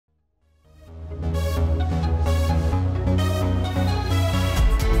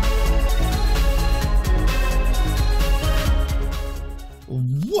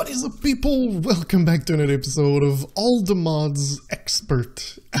What is up, people? Welcome back to another episode of All the Mods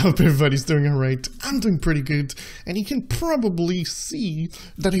Expert. I hope everybody's doing alright. I'm doing pretty good, and you can probably see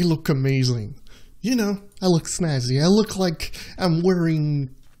that I look amazing. You know, I look snazzy. I look like I'm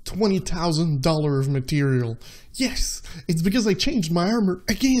wearing $20,000 of material. Yes, it's because I changed my armor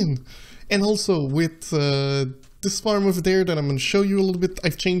again. And also with this farm over there that I'm going to show you a little bit,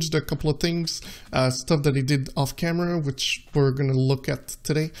 I've changed a couple of things, stuff that I did off camera, which we're going to look at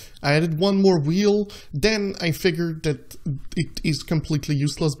today. I added one more wheel, then I figured that it is completely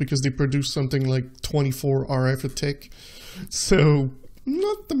useless because they produce something like 24 RF a tick. So,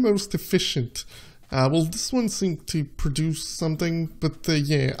 not the most efficient. Well, this one seemed to produce something, but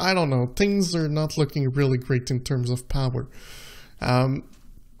yeah, I don't know. Things are not looking really great in terms of power.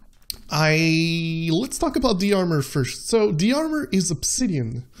 Let's talk about the armor first. So the armor is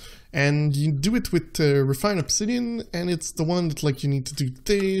obsidian, and you do it with refined obsidian, and it's the one that like you need to do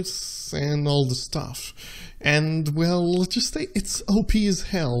this and all the stuff. And well, let's just say it's OP as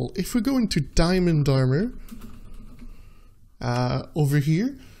hell. If we go into diamond armor over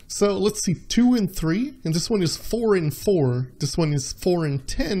here, so let's see, 2 and 3, and this one is 4 and 4, this one is 4 and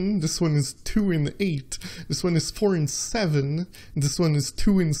 10, this one is 2 and 8, this one is 4 and 7, and this one is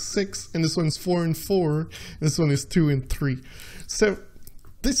 2 and 6, and this one is 4 and 4, and this one is 2 and 3. So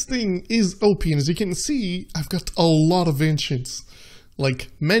this thing is OP, and as you can see, I've got a lot of ancients, like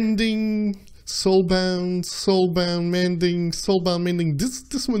mending, soulbound, mending, soulbound, mending.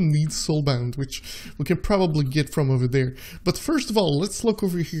 This one needs soulbound, which we can probably get from over there. But first of all, let's look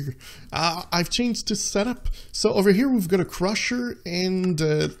over here. I've changed this setup. So over here we've got a crusher, and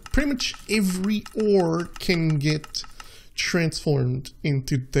pretty much every ore can get transformed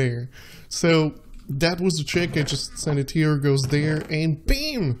into there. So that was the trick. I just sent it here, goes there, and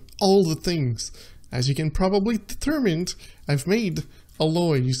bam! All the things. As you can probably determine, I've made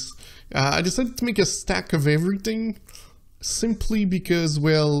alloys. I decided to make a stack of everything simply because,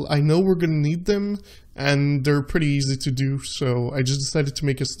 well, I know we're gonna need them and they're pretty easy to do, so I just decided to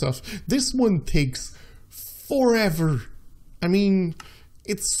make a stuff. This one takes forever. I mean,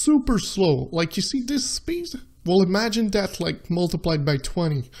 it's super slow. Like, you see this speed? Well, imagine that like multiplied by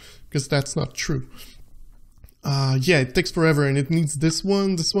 20, because that's not true. Yeah, it takes forever, and it needs this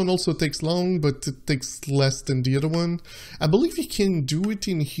one. This one also takes long, but it takes less than the other one. I believe you can do it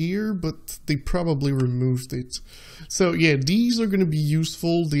in here, but they probably removed it. So yeah, these are going to be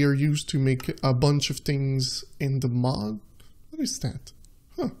useful. They are used to make a bunch of things in the mod. What is that?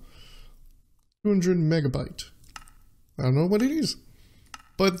 Huh. 200 megabyte. I don't know what it is.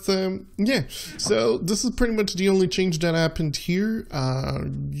 But yeah, so this is pretty much the only change that happened here.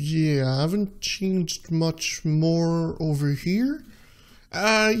 Yeah, I haven't changed much more over here.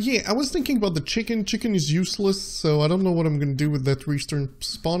 Yeah, I was thinking about the chicken. Chicken is useless, so I don't know what I'm going to do with that restore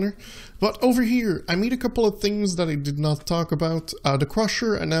spawner. But over here, I made a couple of things that I did not talk about. The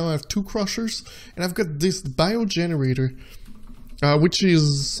crusher, and now I have 2 crushers. And I've got this biogenerator, which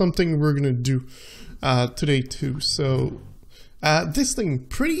is something we're going to do today too. So this thing,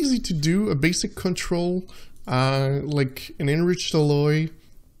 pretty easy to do, a basic control, like an enriched alloy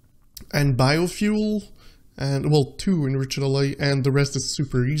and biofuel, and well, 2 enriched alloy, and the rest is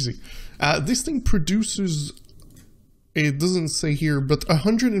super easy. This thing produces, it doesn't say here, but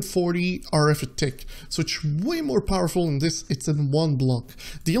 140 RF a tick, so it's way more powerful than this. It's in 1 block.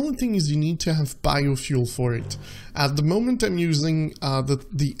 The only thing is you need to have biofuel for it. At the moment I'm using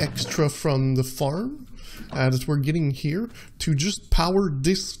the extra from the farm, that we're getting here to just power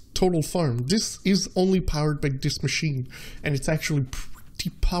this total farm. This is only powered by this machine, and it's actually pretty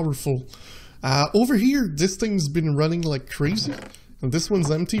powerful. Over here, this thing's been running like crazy, and this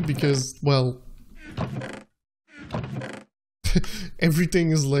one's empty because, well,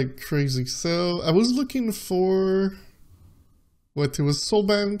 everything is like crazy. So I was looking for what, it was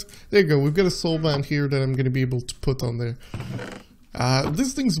soulbound. There you go, we've got a soulbound here that I'm going to be able to put on there.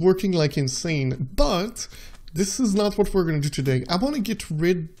 This thing's working like insane, but this is not what we're going to do today. I want to get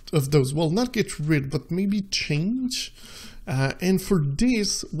rid of those. Well, not get rid, but maybe change. And for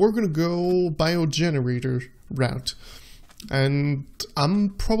this, we're going to go biogenerator route. And I'm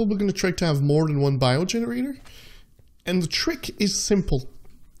probably going to try to have more than 1 biogenerator. And the trick is simple.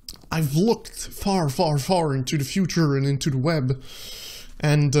 I've looked far, far, far into the future and into the web.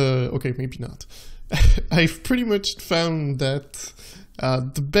 And, okay, maybe not. I've pretty much found that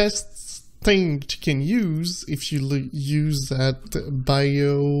the best thing you can use, if you use that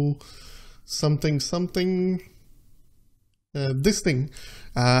bio something, this thing,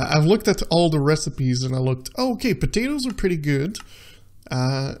 I've looked at all the recipes and I looked, oh, okay, potatoes are pretty good,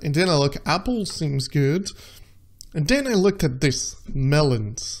 and then I look, apple seems good, And then I looked at this,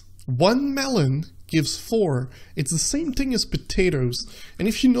 melons. 1 melon gives 4. It's the same thing as potatoes. And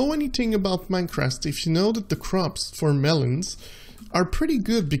if you know anything about Minecraft, if you know that the crops for melons are pretty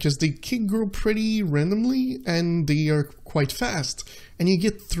good because they can grow pretty randomly and they are quite fast. And you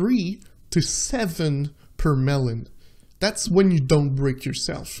get 3 to 7 per melon. That's when you don't break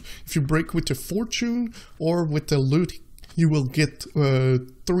yourself. If you break with a fortune or with a loot, you will get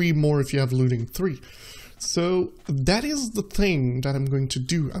 3 more if you have looting 3. So that is the thing that I'm going to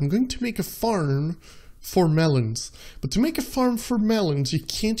do. I'm going to make a farm for melons. But to make a farm for melons, you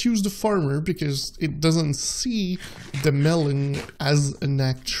can't use the farmer because it doesn't see the melon as an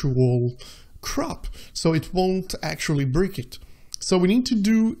actual crop. So it won't actually break it. So what we need to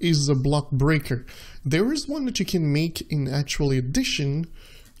do is a block breaker. There is one that you can make in actual addition,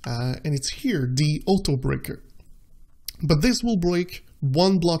 and it's here, the auto breaker. But this will break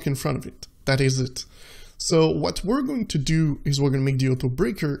 1 block in front of it. That is it. So what we're going to do is we're going to make the auto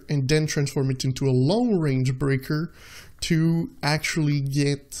breaker and then transform it into a long range breaker to actually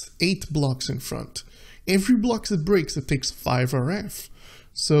get 8 blocks in front. Every block that breaks, it takes 5 RF.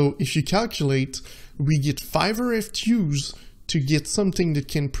 So if you calculate, we get 5 RF to use to get something that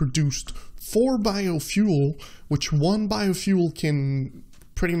can produce 4 biofuel, which 1 biofuel can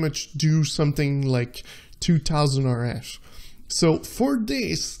pretty much do something like 2000 RF. So for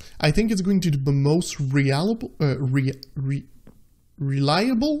this, I think it's going to be the most reliable, it's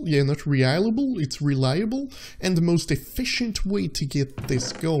reliable, and the most efficient way to get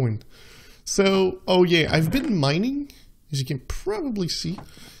this going. So, oh yeah, I've been mining, as you can probably see.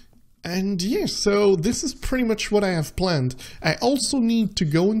 And yeah, so this is pretty much what I have planned. I also need to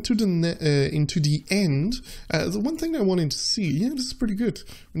go into the end. The one thing I wanted to see, yeah, this is pretty good.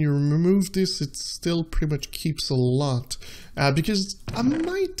 When you remove this, it still pretty much keeps a lot. Because I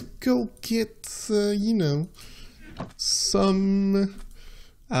might go get, you know, some,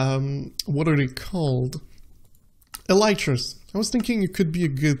 what are they called? ELYTRAs. I was thinking it could be a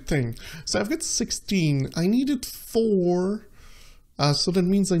good thing. So I've got 16. I needed 4. So that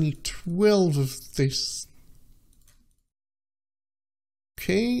means I need 12 of this.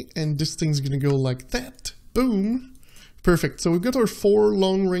 Okay, and this thing's gonna go like that. Boom. Perfect. So we've got our 4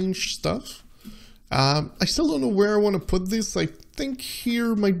 long range stuff. I still don't know where I want to put this. I think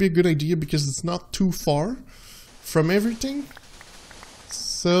here might be a good idea because it's not too far from everything.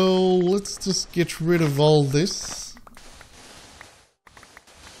 So let's just get rid of all this.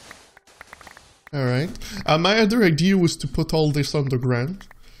 Alright, my other idea was to put all this underground,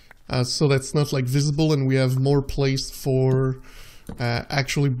 so that's not like visible and we have more place for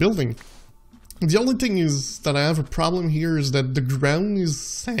actually building. The only thing is that I have a problem here is that the ground is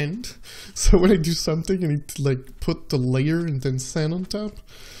sand, so when I do something I need to like put the layer and then sand on top.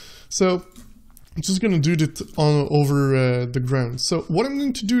 So I'm just gonna do it over the ground. So what I'm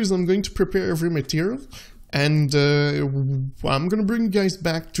going to do is I'm going to prepare every material. And I'm gonna bring you guys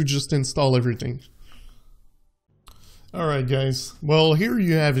back to just install everything. Alright guys, well here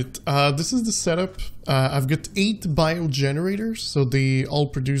you have it. This is the setup. I've got 8 biogenerators, so they all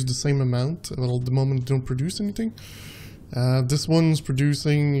produce the same amount. Well, at the moment they don't produce anything. This one's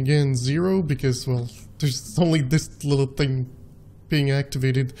producing, again, 0 because, well, there's only this little thing being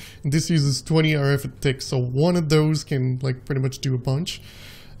activated. And this uses 20 RF a tick, so one of those can like pretty much do a bunch.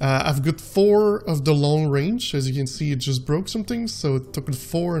 I've got 4 of the long range. As you can see, it just broke some things, so it took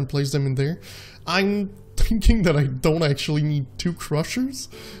 4 and placed them in there. I'm thinking that I don't actually need 2 crushers,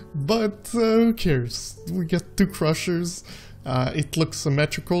 but who cares? We got 2 crushers. It looks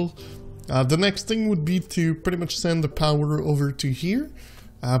symmetrical. The next thing would be to pretty much send the power over to here,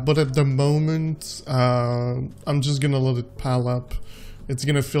 but at the moment, I'm just gonna let it pile up. It's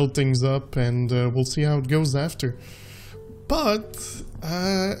gonna fill things up, and we'll see how it goes after. But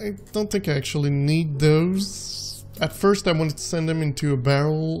I don't think I actually need those. At first I wanted to send them into a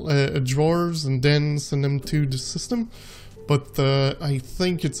barrel, drawers, and then send them to the system. But I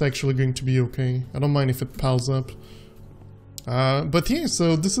think it's actually going to be okay. I don't mind if it piles up. But yeah,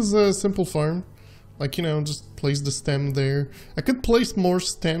 so this is a simple farm. Like, you know, just place the stem there. I could place more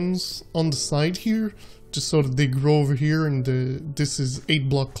stems on the side here, just so that they grow over here, and this is 8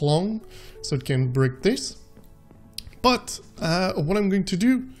 block long, so it can break this. But what I'm going to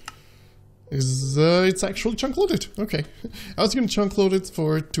do is it's actually chunk loaded. Okay, I was going to chunk load it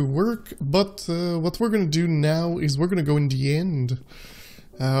for it to work, but what we're going to do now is we're going to go in the end.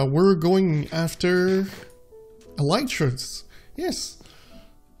 We're going after ELYTRAs. Yes.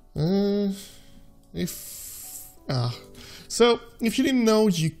 So if you didn't know,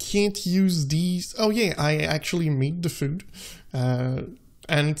 you can't use these. Oh yeah, I actually made the food, and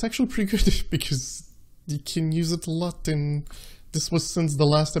it's actually pretty good because You can use it a lot, and this was since the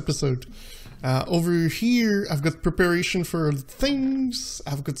last episode. Over here, I've got preparation for things.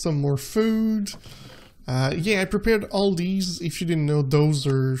 I've got some more food. Yeah, I prepared all these. If you didn't know, those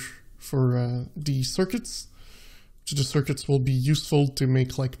are for the circuits. So the circuits will be useful to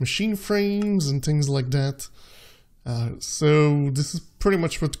make like machine frames and things like that. So this is pretty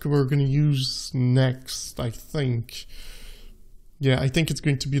much what we're going to use next, I think. Yeah, I think it's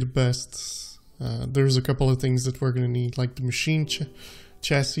going to be the best. There's a couple of things that we're going to need, like the machine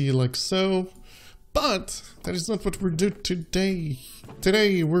chassis, like so. But that is not what we're doing today.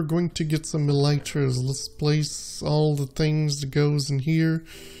 Today we're going to get some ELYTRAs. Let's place all the things that goes in here,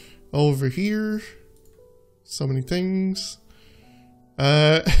 over here. So many things.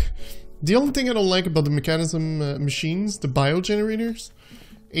 The only thing I don't like about the mechanism machines, the biogenerators,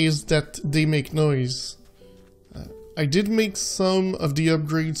 is that they make noise. I did make some of the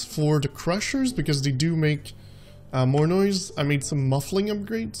upgrades for the crushers because they do make more noise. I made some muffling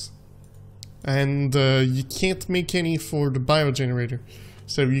upgrades. And you can't make any for the biogenerator.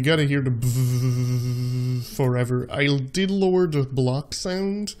 So you gotta hear the bzzz forever. I did lower the block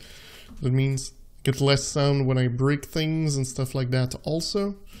sound. That means get less sound when I break things and stuff like that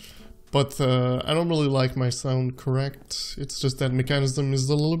also. But I don't really like my sound correct. It's just that mechanism is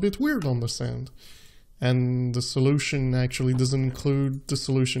a little bit weird on the sound. And the solution actually doesn't include the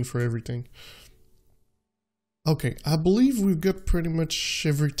solution for everything. Okay, I believe we've got pretty much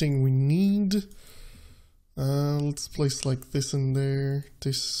everything we need. Let's place like this in there.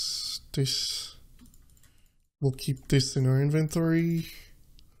 This. We'll keep this in our inventory.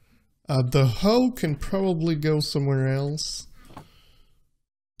 The hoe can probably go somewhere else.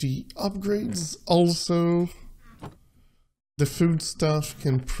 The upgrades also. The food stuff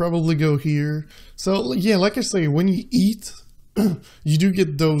can probably go here. So yeah, like I say, when you eat, you do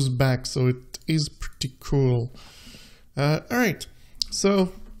get those back, so it is pretty cool. Alright,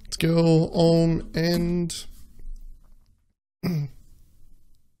 so let's go home and...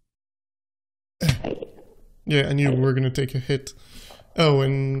 yeah, I knew we were gonna take a hit. Oh,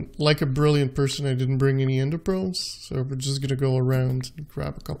 and like a brilliant person, I didn't bring any ender pearls, so we're just gonna go around and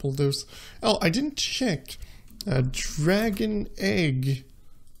grab a couple of those. Oh, I didn't check. Dragon egg.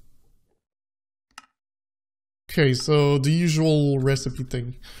 Okay, so the usual recipe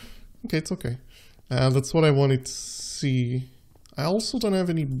thing. Okay, it's okay. That's what I wanted to see. I also don't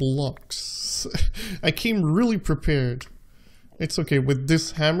have any blocks. I came really prepared. It's okay, with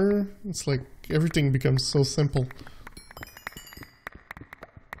this hammer, it's like everything becomes so simple.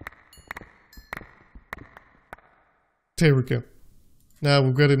 There we go. Now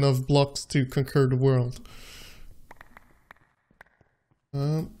we've got enough blocks to conquer the world.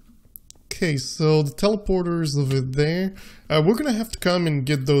 Okay, so the teleporter is over there. We're gonna have to come and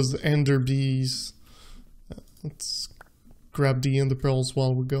get those ender bees. Let's grab the ender pearls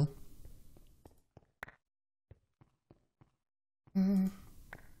while we go.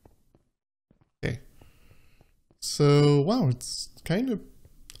 Okay. So, wow, it's kind of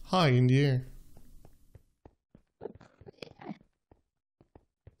high in the air.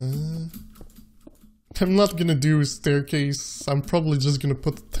 I'm not gonna do a staircase. I'm probably just gonna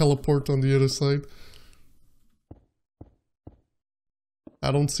put the teleport on the other side.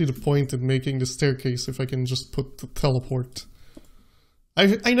 I don't see the point in making the staircase if I can just put the teleport.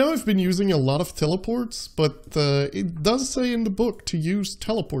 I know I've been using a lot of teleports, but it does say in the book to use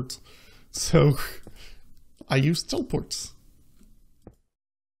teleports. So, I use teleports.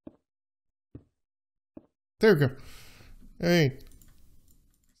 There we go. Alright.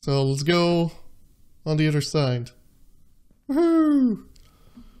 So, let's go on the other side. Woohoo!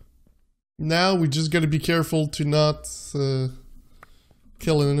 Now we just gotta be careful to not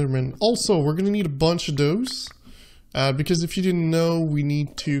kill an enderman. Also, we're gonna need a bunch of those. Because if you didn't know, we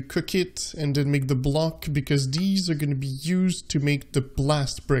need to cook it and then make the block, because these are gonna be used to make the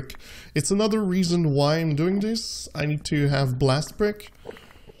blast brick. It's another reason why I'm doing this. I need to have blast brick.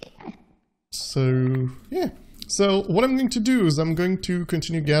 So, yeah. So what I'm going to do is I'm going to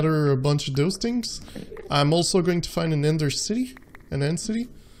continue gather a bunch of those things. I'm also going to find an end city,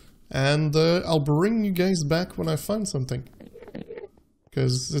 and I'll bring you guys back when I find something.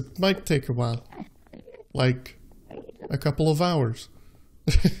 Because it might take a while. Like a couple of hours.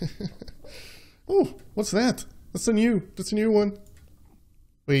 Oh, what's that? That's a new one.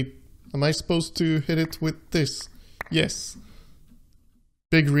 Wait, am I supposed to hit it with this? Yes.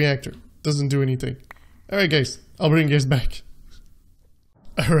 Big reactor. Doesn't do anything. Alright guys, I'll bring you guys back.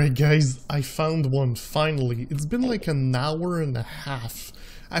 Alright guys, I found one finally. It's been like an hour and a half.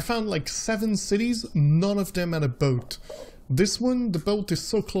 I found like 7 cities, none of them had a boat. This one, the boat is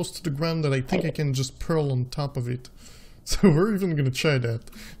so close to the ground that I think I can just pearl on top of it. So we're even gonna try that.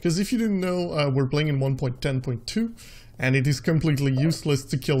 Because if you didn't know, we're playing in 1.10.2, and it is completely useless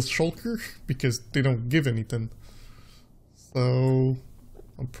to kill Shulker, because they don't give anything. So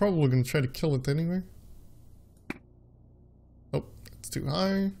I'm probably gonna try to kill it anyway. Oh, it's too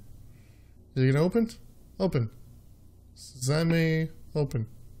high. Is it gonna open? Open. Sesame, open.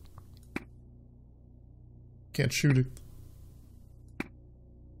 Can't shoot it.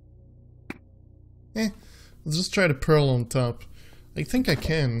 Let's just try to pearl on top. I think I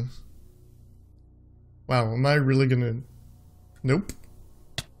can. Wow, am I really gonna... Nope.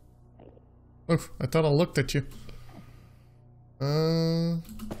 Oh, I thought I looked at you.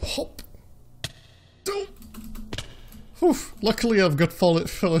 Hop. Don't. Oof, luckily I've got feather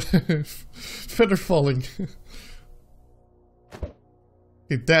falling.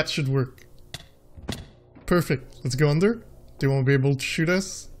 Okay, that should work. Perfect. Let's go under. They won't be able to shoot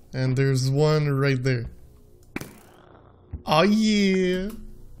us. And there's one right there. Oh yeah.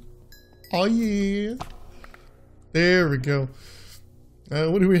 Oh yeah. There we go.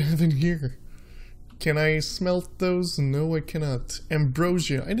 What do we have in here? Can I smelt those? No, I cannot.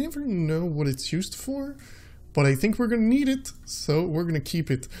 Ambrosia. I never know what it's used for, but I think we're gonna need it, so we're gonna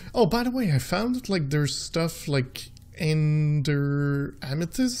keep it. Oh, by the way, I found like there's stuff like ender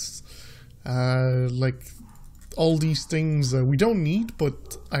amethyst, like all these things we don't need,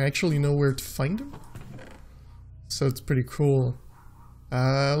 but I actually know where to find them. So it's pretty cool.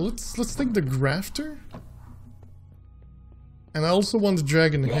 Let's take the grafter. And I also want the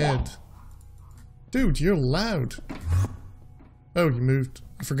dragon head. Dude, you're loud. Oh, you moved.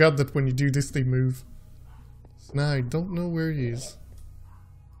 I forgot that when you do this, they move. So now I don't know where he is.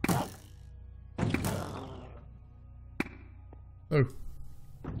 Oh.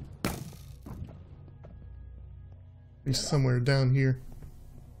 He's somewhere down here.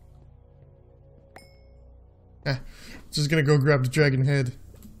 Ah, just gonna go grab the dragon head.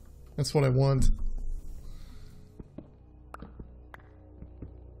 That's what I want.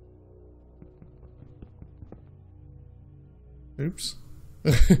 Oops.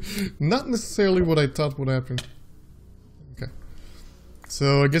 Not necessarily what I thought would happen. Okay.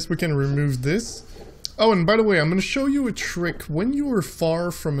 So I guess we can remove this. Oh, and by the way, I'm going to show you a trick. When you are far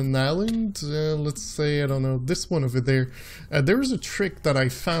from an island, let's say, I don't know, this one over there, there was a trick that I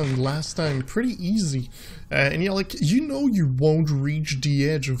found last time, pretty easy. And you're like, you know you won't reach the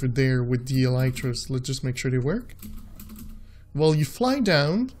edge over there with the ELYTRAs. Let's just make sure they work. Well, you fly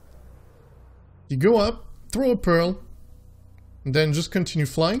down, you go up, throw a pearl, and then just continue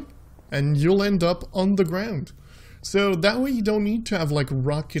flying, and you'll end up on the ground. So that way you don't need to have like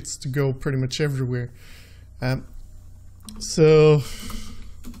rockets to go pretty much everywhere. So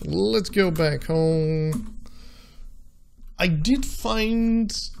let's go back home. I did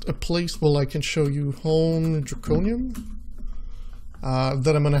find a place where I can show you home Draconium.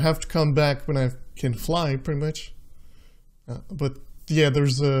 That I'm gonna have to come back when I can fly pretty much. But yeah,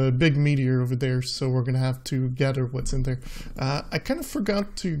 there's a big meteor over there, so we're gonna have to gather what's in there. I kind of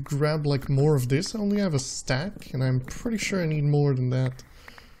forgot to grab like more of this. I only have a stack, and I'm pretty sure I need more than that.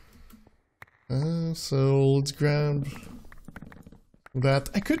 So let's grab that.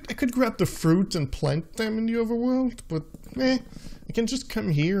 I could grab the fruit and plant them in the overworld, but I can just come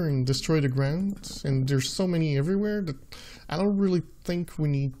here and destroy the ground. And there's so many everywhere that I don't really think we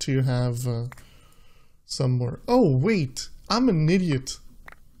need to have some more. Oh wait. I'm an idiot.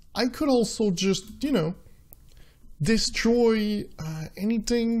 I could also just, you know, destroy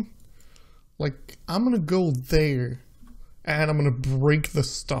anything. Like, I'm gonna go there and I'm gonna break the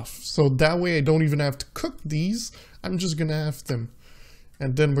stuff. So that way I don't even have to cook these. I'm just gonna have them.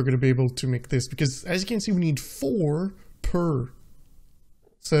 And then we're gonna be able to make this. Because as you can see, we need 4 per.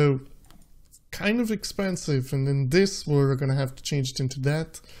 So, kind of expensive. And then this, we're gonna have to change it into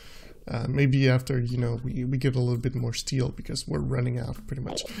that. Maybe after, you know, we get a little bit more steel because we're running out pretty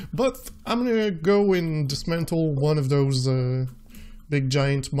much. But I'm gonna go and dismantle one of those big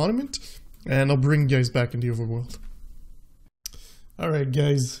giant monuments, and I'll bring you guys back in the overworld. Alright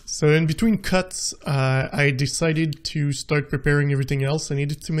guys, so in between cuts, I decided to start preparing everything else. I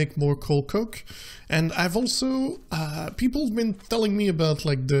needed to make more coal coke. And I've also, people have been telling me about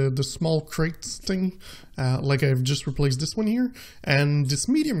like the small crates thing. Like I've just replaced this one here. And this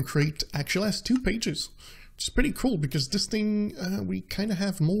medium crate actually has 2 pages. Which is pretty cool because this thing, we kind of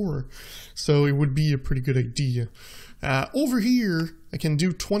have more. So it would be a pretty good idea. Over here, I can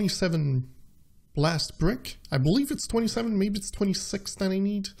do 27 blast brick. I believe it's 27, maybe it's 26 that I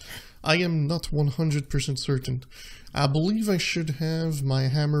need. I am not 100% certain. I believe I should have my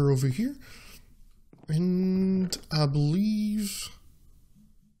hammer over here. And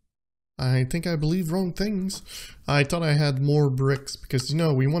I think I believe wrong things. I thought I had more bricks because, you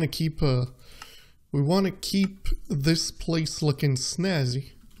know, we want to keep this place looking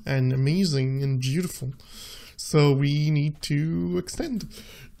snazzy and amazing and beautiful. So we need to extend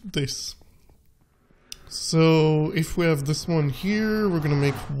this. So if we have this one here, we're gonna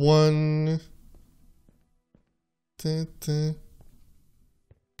make one.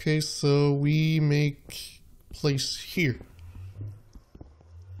 Okay, so we make place here.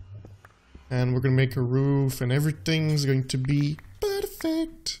 And we're gonna make a roof and everything's going to be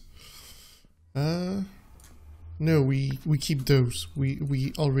perfect. No, we keep those.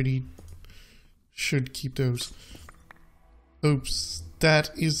 We already should keep those. Oops,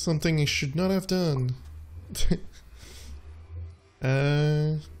 that is something I should not have done.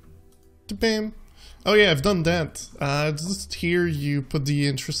 Bam. Oh yeah, I've done that. Just here you put the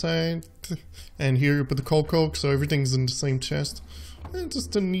anthracite, and here you put the coke, so everything's in the same chest.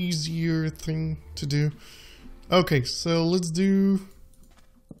 Just an easier thing to do. Okay, so let's do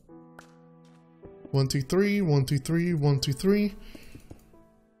 1, 2, 3, 1, 2, 3, 1, 2, 3.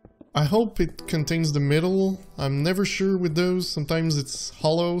 I hope it contains the middle. I'm never sure with those. Sometimes it's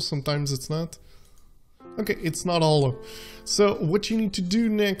hollow, sometimes it's not. Okay, it's not hollow. So what you need to do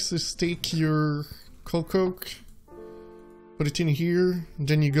next is take your coke, put it in here, and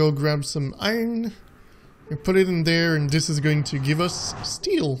then you go grab some iron, and put it in there, and this is going to give us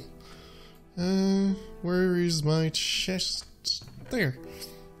steel. Where is my chest? There.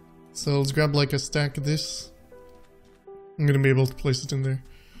 So let's grab like a stack of this. I'm gonna be able to place it in there.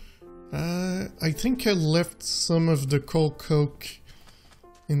 I think I left some of the coke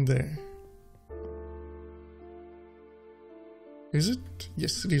in there. Is it?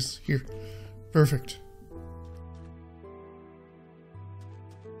 Yes, it is. Here. Perfect.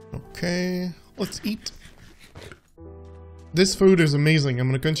 Okay, let's eat. This food is amazing. I'm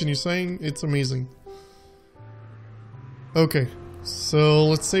gonna continue saying it's amazing. Okay, so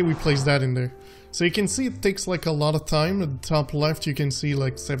let's say we place that in there. So you can see it takes like a lot of time. At the top left you can see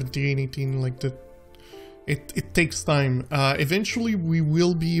like 17, 18, like that. It takes time. Eventually we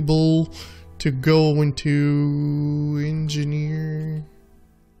will be able to go into engineering.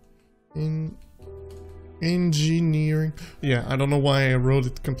 Yeah, I don't know why I wrote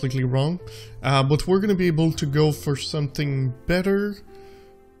it completely wrong. But we're gonna be able to go for something better.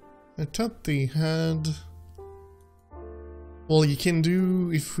 I thought they had... Well, you can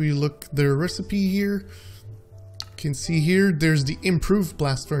do, if we look the recipe here, you can see here there's the improved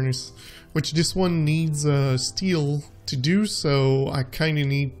blast furnace, which this one needs steel to do, so I kind of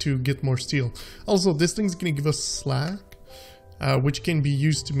need to get more steel. Also, this thing's gonna give us slag, which can be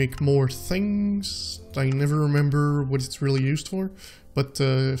used to make more things. I never remember what it's really used for, but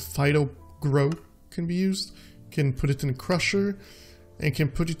phyto grow can be used. Can put it in a crusher, and can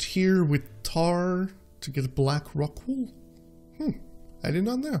put it here with tar to get black rock wool. I did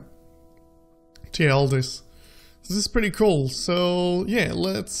not know. So yeah, all this. This is pretty cool. So yeah,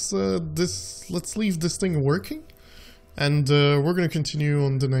 let's leave this thing working, and we're gonna continue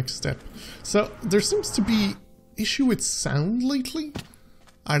on the next step. So there seems to be issue with sound lately.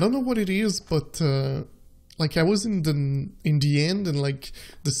 I don't know what it is, but like I was in the end, and like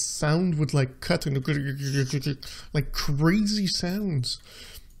the sound would like cut and like crazy sounds.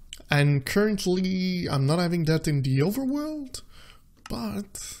 And currently I'm not having that in the overworld,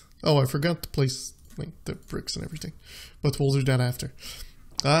 but oh, I forgot to place like the bricks and everything, but we'll do that after.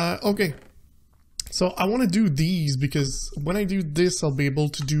 Okay, so I want to do these because when I do this I'll be able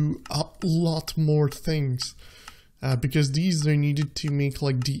to do a lot more things, because these are needed to make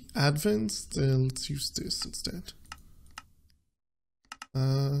like the advanced. Let's use this instead.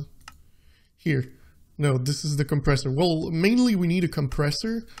 Here, no, this is the compressor. Well, mainly we need a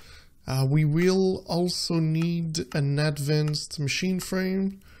compressor. We will also need an advanced machine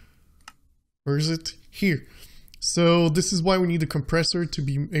frame. Where is it? Here. So this is why we need a compressor to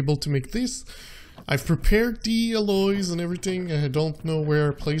be able to make this. I've prepared the alloys and everything. I don't know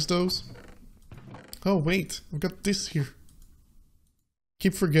where I place those. Oh wait, I've got this here.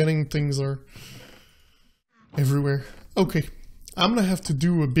 Keep forgetting things are everywhere. Okay. I'm gonna have to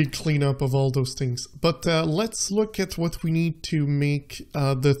do a big cleanup of all those things, but let's look at what we need to make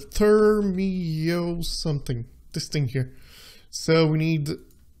the thermio something, this thing here. So we need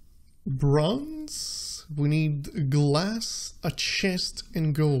bronze, we need glass, a chest,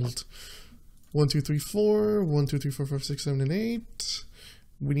 and gold. 1, 2, 3, 4, 1, 2, 3, 4, 5, 6, 7, and 8.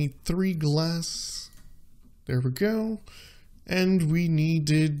 We need 3 glass, there we go, and we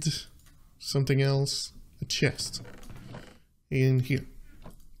needed something else, a chest. In here.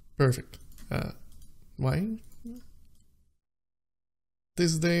 Perfect. Why?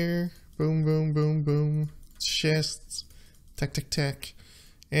 This there. Boom, boom, boom, boom. Chests. Tack, tack, tack.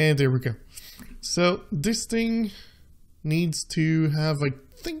 And there we go. So this thing needs to have, I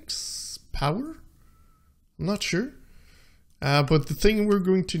think, power? I'm not sure. But the thing we're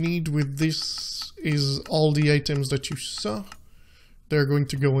going to need with this is all the items that you saw. They're going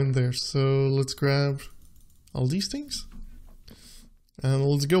to go in there. So let's grab all these things. And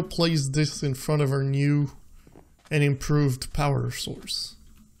let's go place this in front of our new and improved power source.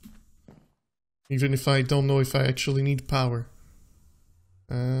 Even if I don't know if I actually need power.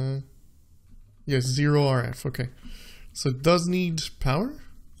 Yes, 0 RF, okay. So it does need power.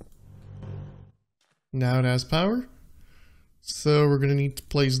 Now it has power. So we're gonna need to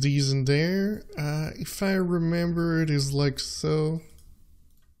place these in there. If I remember, it is like so.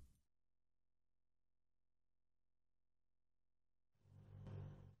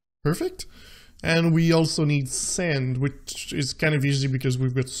 Perfect. And we also need sand, which is kind of easy because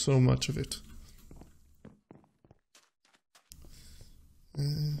we've got so much of it.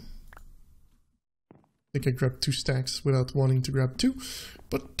 I think I grabbed 2 stacks without wanting to grab 2,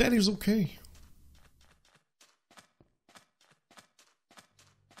 but that is okay.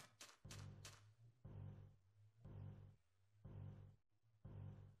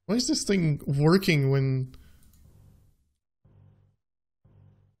 Why is this thing working when...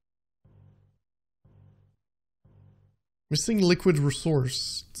 Missing liquid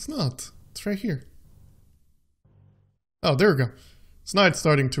resource. It's not. It's right here. Oh, there we go. So now it's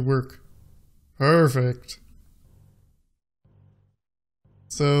starting to work. Perfect.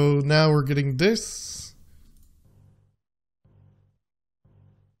 So now we're getting this.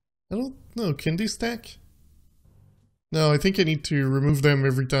 I don't know. Can they stack? No, I think I need to remove them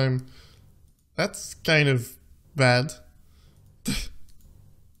every time. That's kind of bad. But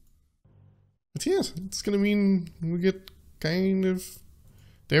yeah, it's gonna mean we get kind of...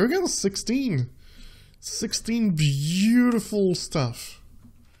 There we go, 16. 16 beautiful stuff.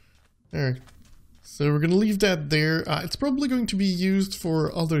 Alright, so we're gonna leave that there. It's probably going to be used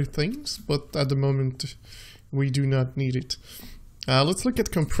for other things, but at the moment we do not need it. Let's look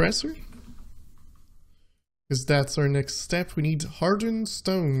at compressor, because that's our next step. We need hardened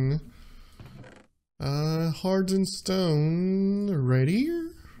stone. Hardened stone right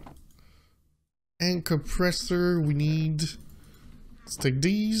here. And compressor, we need... Let's take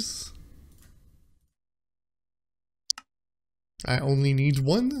these. I only need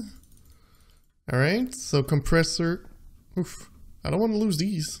 1. Alright, so compressor... Oof, I don't want to lose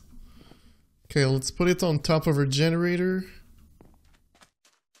these. Okay, let's put it on top of our generator.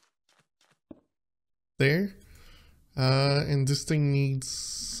 There. And this thing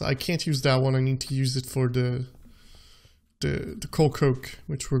needs... I can't use that one, I need to use it for the coal coke,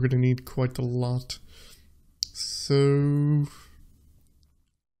 which we're going to need quite a lot. So...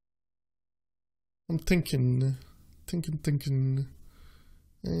 I'm thinking...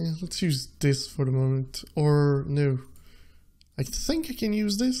 let's use this for the moment. Or, no. I think I can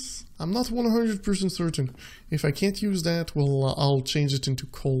use this. I'm not 100% certain. If I can't use that, well, I'll change it into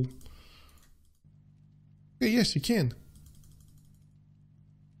coal. Okay, yes, you can.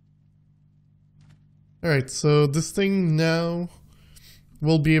 Alright, so this thing now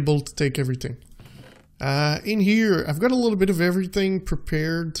will be able to take everything. In here, I've got a little bit of everything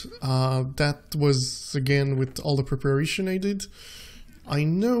prepared. That was, again, with all the preparation I did. I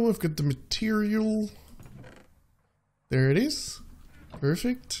know I've got the material. There it is.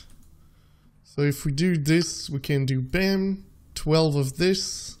 Perfect. So if we do this, we can do bam, 12 of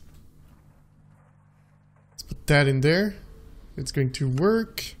this. Let's put that in there. It's going to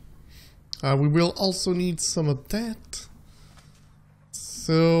work. We will also need some of that.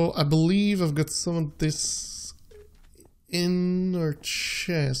 So I believe I've got some of this in our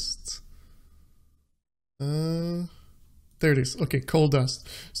chest. There it is. Okay, coal dust.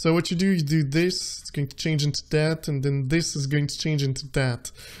 So what you do this, it's going to change into that, and then this is going to change into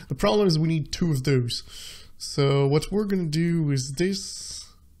that. The problem is we need 2 of those. So what we're going to do is this.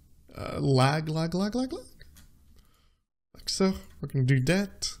 Lag. Like so. We're going to do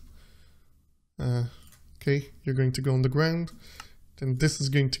that. Okay, you're going to go on the ground. Then this is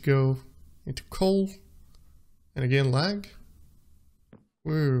going to go into coal. And again, lag.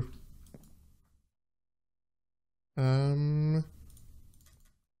 Whoa. Let's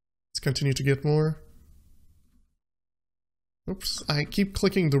continue to get more. Oops, I keep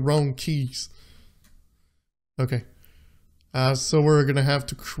clicking the wrong keys. Okay. So we're gonna have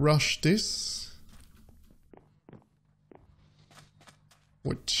to crush this.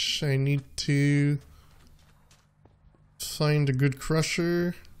 Which I need to find a good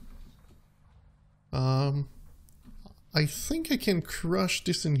crusher. I think I can crush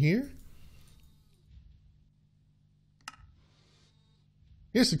this in here.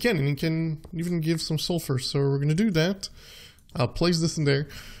 Yes, you can, and you can even give some sulfur, so we're going to do that. I'll place this in there.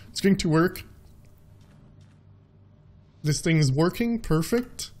 It's going to work. This thing is working,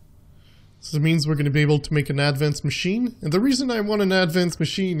 perfect. So that means we're going to be able to make an advanced machine. And the reason I want an advanced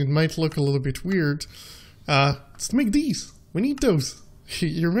machine, it might look a little bit weird, is to make these. We need those.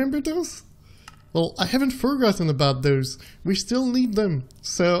 You remember those? Well, I haven't forgotten about those. We still need them.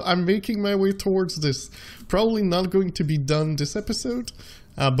 So I'm making my way towards this. Probably not going to be done this episode,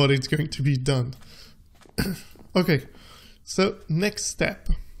 but it's going to be done. Okay, so next step.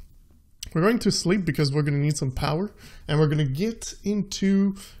 We're going to sleep because we're going to need some power, and we're going to get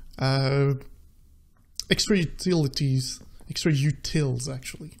into extra utils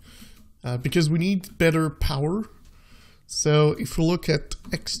actually, because we need better power. So if we look at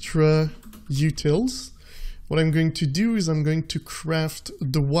extra utils, what I'm going to do is I'm going to craft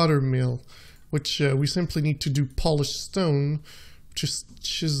the water mill, which we simply need to do polished stone, just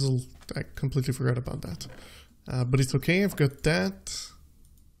chisel. I completely forgot about that, but it's okay, I've got that.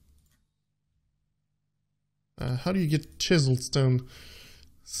 How do you get chiseled stone?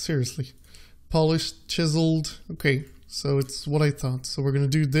 Seriously. Polished, chiseled. Okay, so it's what I thought. So we're going to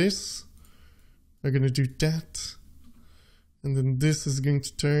do this. We're going to do that. And then this is going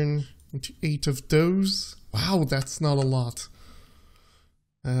to turn into 8 of those. Wow, that's not a lot.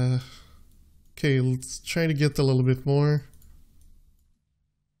 Okay, let's try to get a little bit more.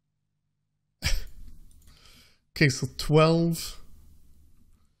 Okay, so 12.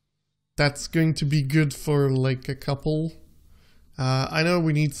 That's going to be good for like a couple. I know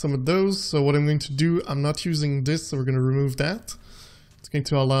we need some of those, so what I'm going to do, I'm not using this, so we're going to remove that. It's going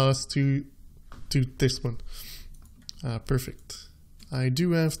to allow us to do this one. Perfect. I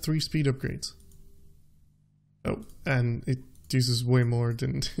do have 3 speed upgrades. Oh, and it uses way more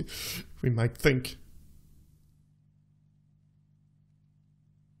than we might think.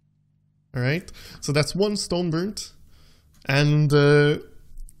 Alright, so that's 1 stone burnt, and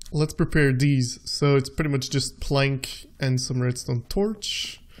let's prepare these. So it's pretty much just plank and some redstone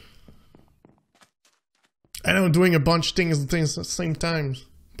torch. I know I'm doing a bunch of things at the same time,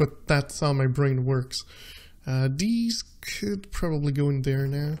 but that's how my brain works. These could probably go in there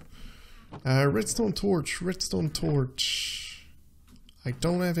now. Redstone torch, redstone torch. I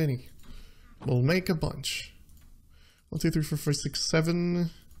don't have any. We'll make a bunch. 1, 2, 3, 4, 5, 6, 7,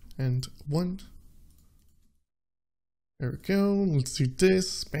 and 1. There we go. Let's do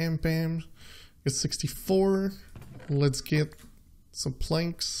this. Bam, bam. Get 64. Let's get some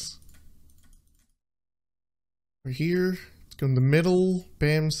planks. We're here. Let's go in the middle.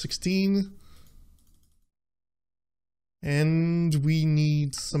 Bam, 16. And we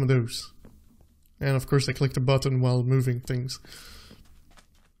need some of those. And of course I clicked the button while moving things.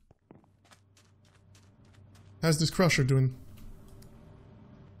 How's this crusher doing?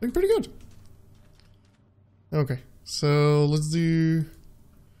 Doing pretty good. Okay. So let's do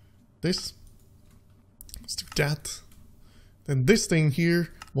this. Let's do that. Then this thing here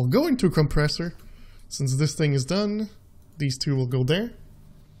will go into a compressor. Since this thing is done, these 2 will go there.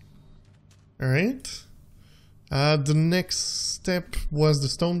 Alright. The next step was the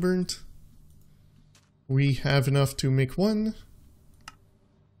stone burnt. We have enough to make 1.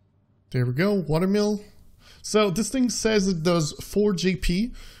 There we go, water mill. So this thing says it does 4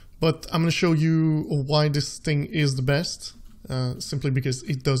 JP. But I'm going to show you why this thing is the best, simply because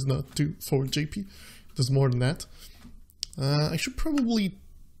it does not do 4 JP. It does more than that. I should probably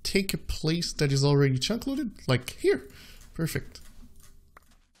take a place that is already chunk loaded, like here. Perfect.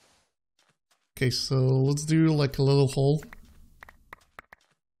 Okay, so let's do like a little hole.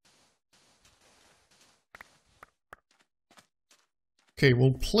 Okay,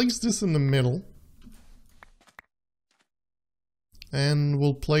 we'll place this in the middle. And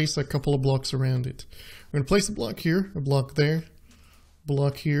we'll place a couple of blocks around it. We're going to place a block here, a block there,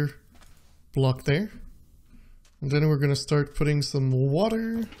 block here, block there. And then we're going to start putting some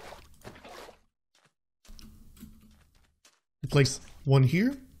water. We place 1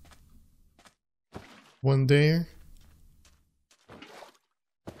 here, 1 there.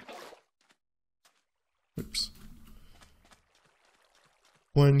 Oops.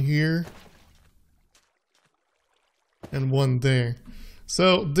 1 here. And 1 there.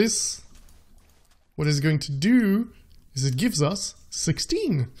 So this, what it's going to do is it gives us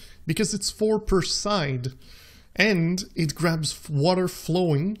 16 because it's 4 per side, and it grabs water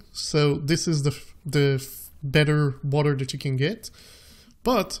flowing. So this is the better water that you can get.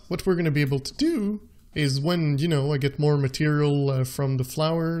 But what we're going to be able to do is when, you know, I get more material from the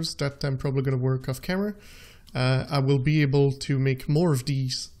flowers that I'm probably going to work off camera. I will be able to make more of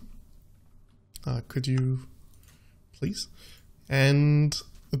these. Could you please? And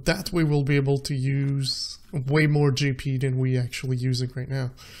that way we'll be able to use way more JP than we actually using right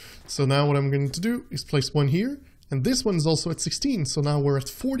now. So now what I'm going to do is place one here, and this one is also at 16, so now we're at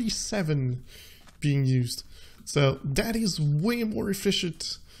 47 being used. So that is way more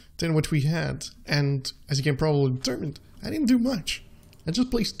efficient than what we had, and as you can probably determine, I didn't do much. I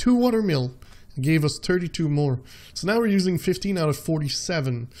just placed 2 watermill. It gave us 32 more. So now we're using 15 out of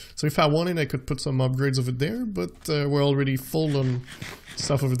 47. So if I wanted, I could put some upgrades over there, but we're already full on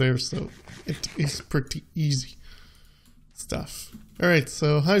stuff over there, so it is pretty easy stuff. Alright,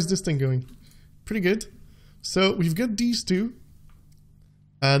 so how's this thing going? Pretty good. So we've got these two.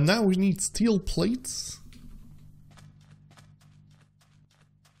 Now we need steel plates.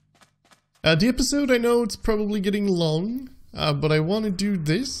 The episode, I know it's probably getting long, but I want to do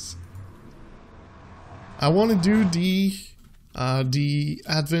this. I want to do the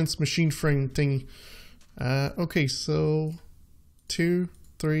advanced machine frame thing. Okay, so 2,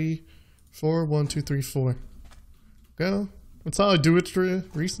 3, 4, 1, 2, 3, 4. Go. That's how I do it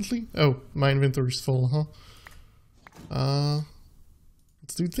recently. Oh, my inventory's full, huh?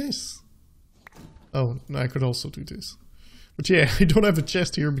 Let's do this. Oh, I could also do this. But yeah, I don't have a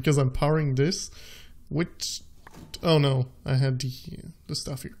chest here because I'm powering this. Which... oh no, I had the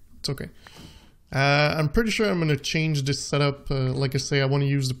stuff here. It's okay. I'm pretty sure I'm going to change this setup. Like I say, I want to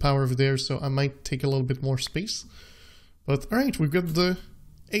use the power over there, so I might take a little bit more space. But alright, we've got the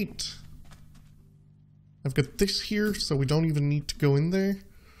 8. I've got this here, so we don't even need to go in there.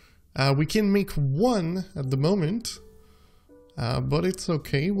 We can make 1 at the moment. But it's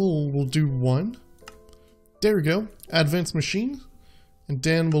okay, we'll do 1. There we go, advanced machine. And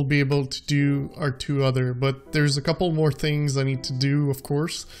then we'll be able to do our 2 other, but there's a couple more things I need to do, of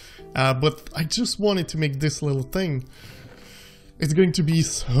course. But I just wanted to make this little thing. It's going to be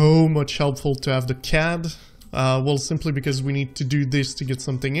so much helpful to have the CAD. Well, simply because we need to do this to get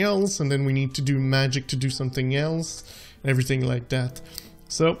something else, and then we need to do magic to do something else, and everything like that.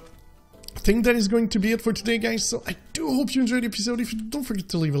 So, I think that is going to be it for today, guys. So, I do hope you enjoyed the episode. If you don't forget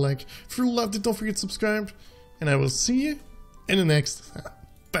to leave a like. If you loved it, don't forget to subscribe. And I will see you in the next.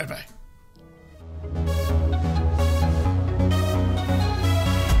 Bye-bye.